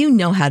You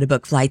know how to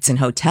book flights and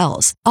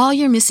hotels. All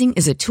you're missing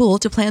is a tool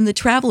to plan the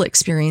travel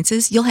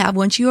experiences you'll have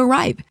once you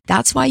arrive.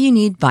 That's why you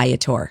need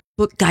Viator.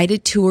 Book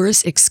guided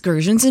tours,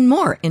 excursions, and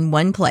more in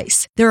one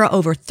place. There are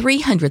over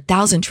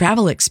 300,000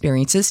 travel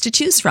experiences to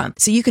choose from,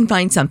 so you can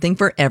find something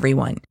for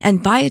everyone.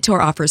 And Viator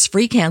offers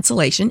free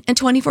cancellation and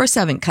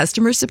 24/7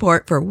 customer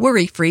support for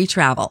worry-free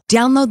travel.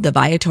 Download the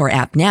Viator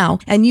app now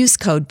and use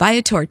code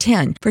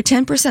Viator10 for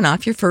 10%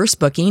 off your first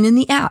booking in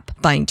the app.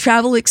 Find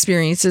travel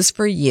experiences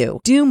for you.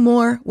 Do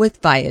more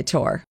with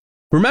Viator.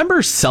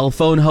 Remember cell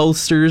phone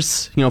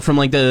holsters, from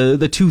like the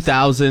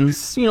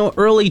 2000s,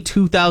 early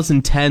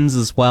 2010s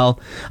as well?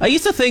 I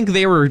used to think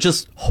they were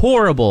just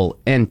horrible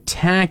and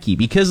tacky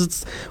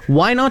because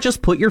why not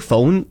just put your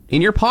phone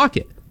in your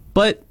pocket?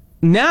 But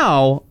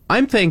now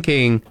I'm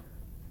thinking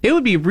it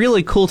would be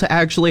really cool to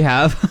actually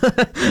have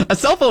a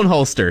cell phone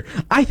holster.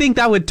 I think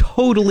that would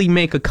totally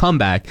make a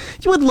comeback.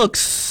 You would look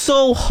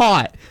so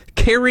hot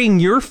carrying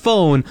your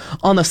phone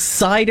on the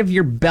side of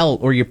your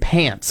belt or your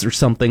pants or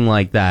something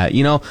like that.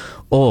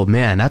 Oh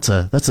man, that's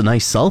a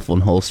nice cell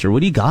phone holster. What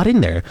do you got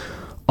in there?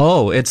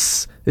 Oh,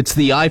 it's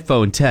the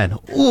iPhone 10.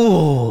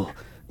 Ooh,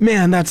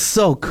 man, that's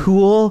so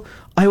cool.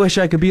 I wish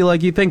I could be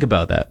like you. Think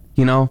about that,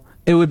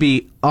 It would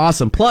be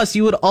awesome. Plus,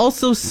 you would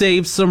also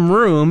save some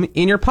room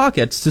in your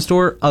pockets to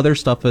store other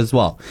stuff as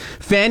well.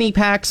 Fanny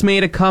packs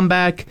made a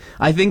comeback.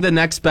 I think the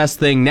next best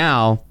thing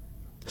now,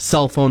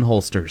 cell phone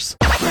holsters.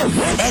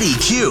 Eddie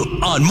Q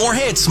on More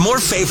Hits, More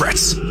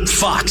Favorites.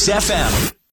 Fox FM.